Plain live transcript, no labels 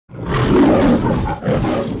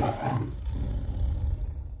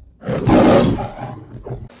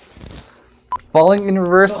Falling in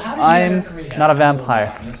reverse, So I'm not a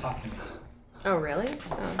vampire. Oh, really?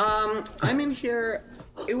 Oh. I'm in here.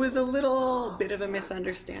 It was a little bit of a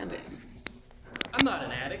misunderstanding. I'm not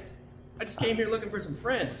an addict. I just came here looking for some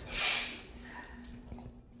friends.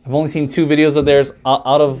 I've only seen 2 videos of theirs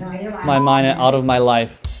out of my mind and out of my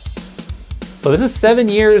life. So this is 7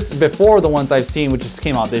 years before the ones I've seen, which just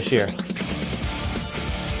came out this year.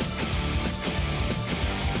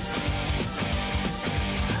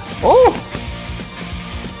 Oh!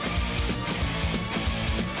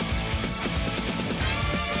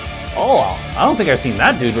 Oh, I don't think I've seen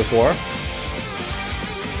that dude before.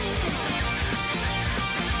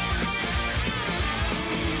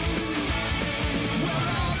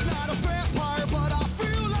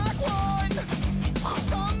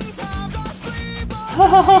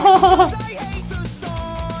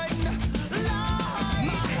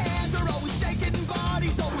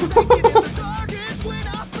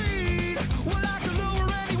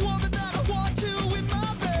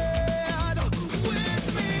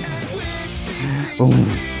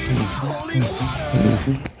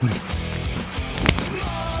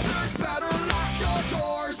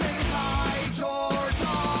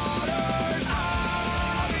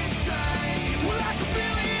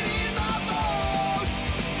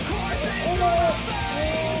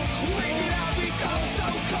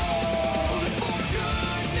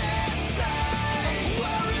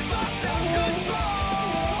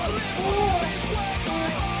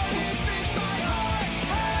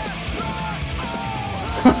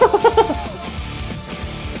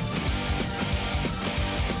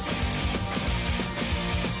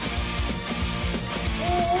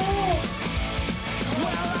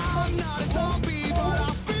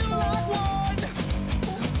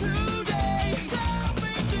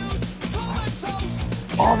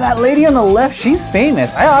 Oh, that lady on the left, she's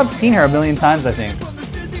famous. I've seen her a million times, I think.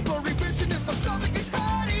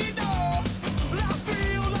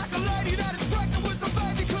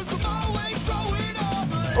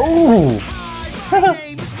 Ooh.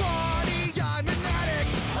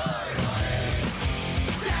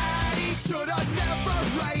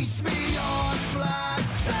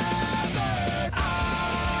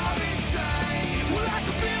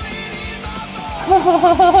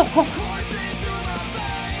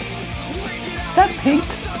 Is that pink?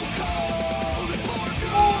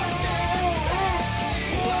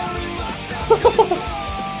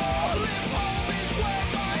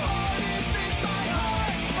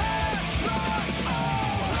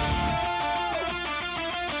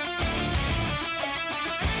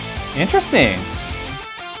 Interesting.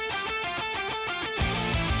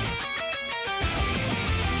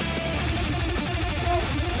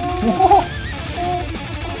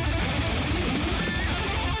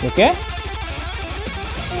 Okay.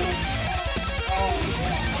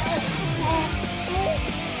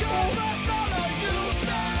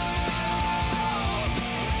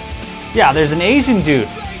 Yeah, there's an Asian dude.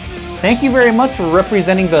 Thank you very much for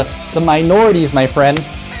representing the minorities, my friend.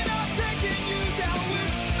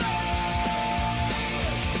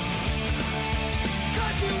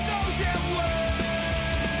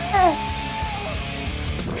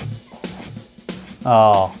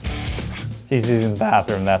 Oh, she's using the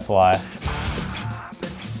bathroom, that's why.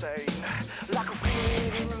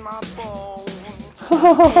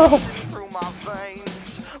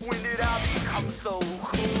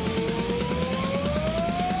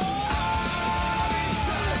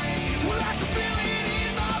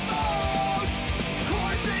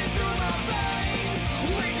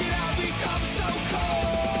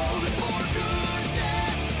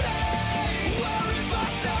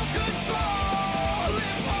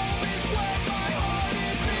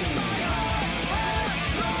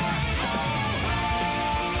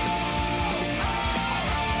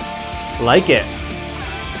 Like it.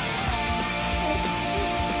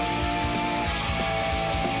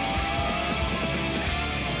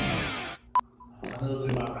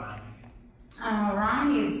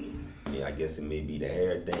 Ronnie's. Yeah, I guess it may be the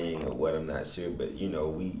hair thing or what, I'm not sure, but you know,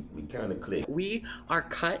 we kind of click. We are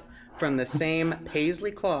cut from the same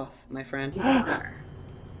paisley cloth, my friend.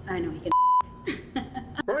 I know he can.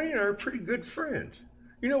 Ronnie and I are pretty good friends.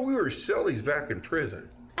 You know, we were sillies back in prison.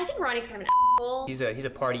 I think Ronnie's kind of an asshole. He's a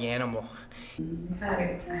party animal. You've had a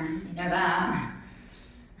good time. You know that.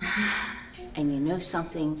 And you know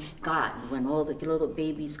something? God, when all the little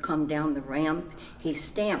babies come down the ramp, he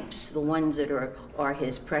stamps the ones that are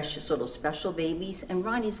his precious little special babies. And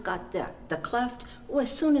Ronnie's got the cleft. Well,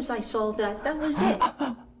 as soon as I saw that, that was it.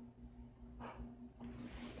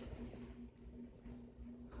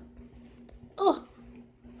 Oh,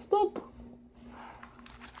 stop.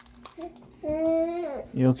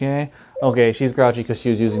 You okay? Okay, she's grouchy because she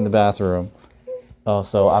was using the bathroom. Oh,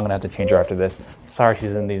 so I'm gonna have to change her after this. Sorry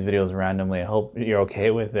she's in these videos randomly. I hope you're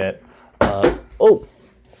okay with it. I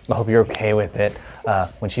hope you're okay with it.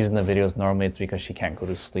 When she's in the videos, normally it's because she can't go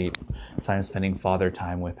to sleep. So I'm spending father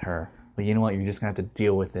time with her. But you know what? You're just gonna have to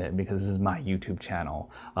deal with it because this is my YouTube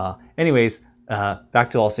channel. Anyways, back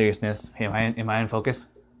to all seriousness. Hey, am I in focus?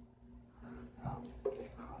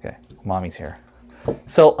 Okay, mommy's here.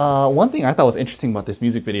 So one thing I thought was interesting about this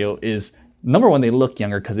music video is, number one, they look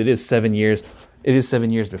younger because it is 7 years. It is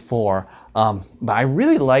 7 years before. But I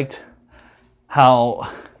really liked how,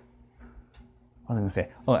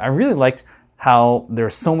 I really liked how there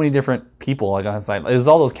are so many different people like on the side. There's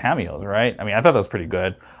all those cameos, right? I mean, I thought that was pretty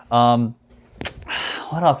good. What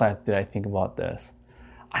else did I think about this?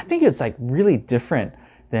 I think it's like really different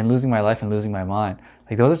than Losing My Life and Losing My Mind.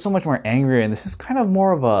 Like those are so much more angry, and this is kind of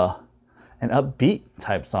more of an upbeat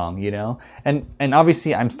type song, you know? And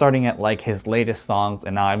obviously I'm starting at like his latest songs,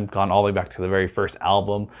 and now I've gone all the way back to the very first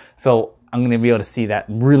album. So I'm gonna be able to see that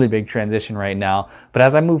really big transition right now. But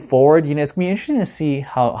as I move forward, you know, it's gonna be interesting to see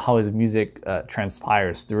how his music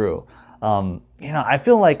transpires through. You know, I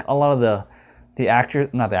feel like a lot of the actors,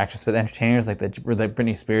 not the actors, but the entertainers, like the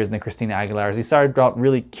Britney Spears and the Christina Aguilera's, they started out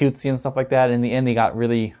really cutesy and stuff like that. In the end, they got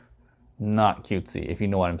really not cutesy, if you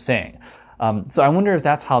know what I'm saying. So I wonder if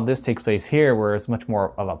that's how this takes place here, where it's much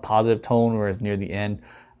more of a positive tone, whereas near the end,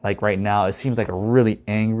 like right now, it seems like a really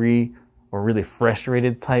angry or really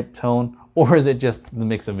frustrated type tone, or is it just the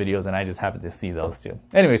mix of videos and I just happen to see those two?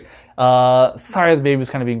 Anyways, sorry the baby was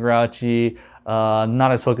kind of being grouchy,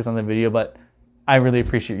 not as focused on the video, but I really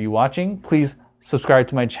appreciate you watching. Please subscribe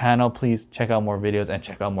to my channel. Please check out more videos and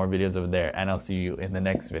check out more videos over there, and I'll see you in the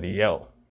next video.